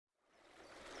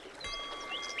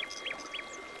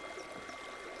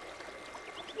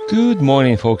Good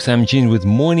morning, folks. I'm Gene with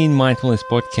Morning Mindfulness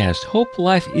Podcast. Hope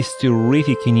life is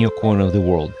terrific in your corner of the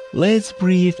world. Let's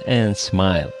breathe and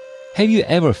smile. Have you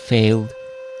ever failed?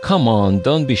 Come on,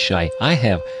 don't be shy. I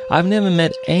have. I've never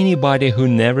met anybody who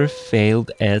never failed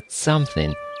at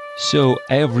something. So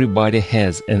everybody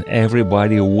has and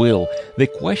everybody will. The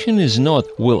question is not,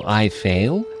 will I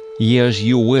fail? Yes,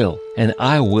 you will, and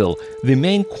I will. The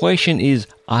main question is,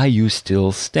 are you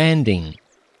still standing?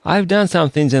 I've done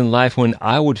some things in life when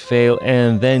I would fail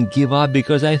and then give up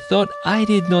because I thought I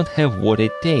did not have what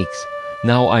it takes.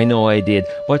 Now I know I did,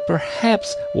 but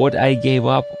perhaps what I gave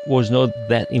up was not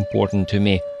that important to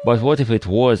me. But what if it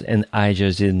was and I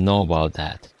just didn't know about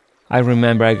that? I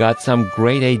remember I got some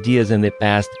great ideas in the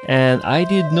past and I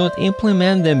did not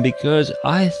implement them because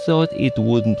I thought it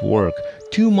wouldn't work.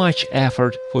 Too much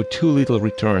effort for too little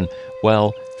return.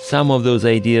 Well, some of those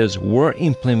ideas were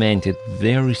implemented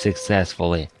very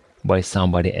successfully by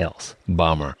somebody else.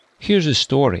 Bummer. Here's a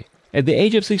story. At the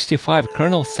age of 65,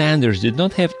 Colonel Sanders did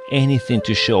not have anything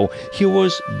to show. He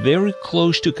was very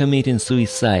close to committing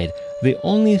suicide. The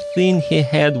only thing he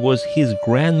had was his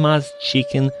grandma's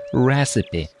chicken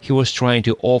recipe he was trying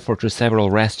to offer to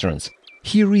several restaurants.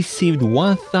 He received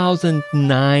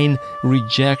 1,009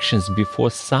 rejections before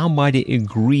somebody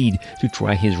agreed to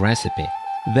try his recipe.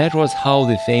 That was how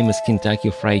the famous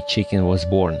Kentucky Fried Chicken was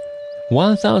born.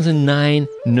 1,009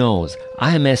 no's.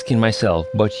 I am asking myself,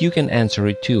 but you can answer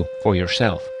it too for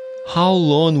yourself. How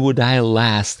long would I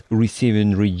last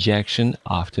receiving rejection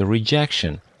after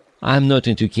rejection? I'm not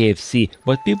into KFC,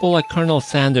 but people like Colonel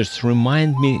Sanders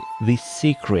remind me the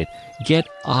secret. Get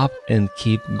up and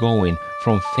keep going,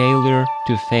 from failure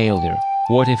to failure.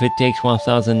 What if it takes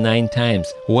 1,009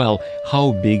 times? Well,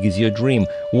 how big is your dream?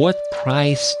 What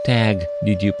price tag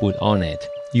did you put on it?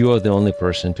 You are the only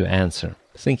person to answer.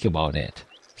 Think about it.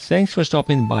 Thanks for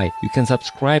stopping by. You can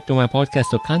subscribe to my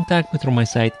podcast or contact me through my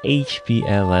site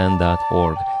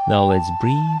hpln.org. Now let's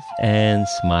breathe and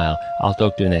smile. I'll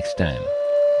talk to you next time.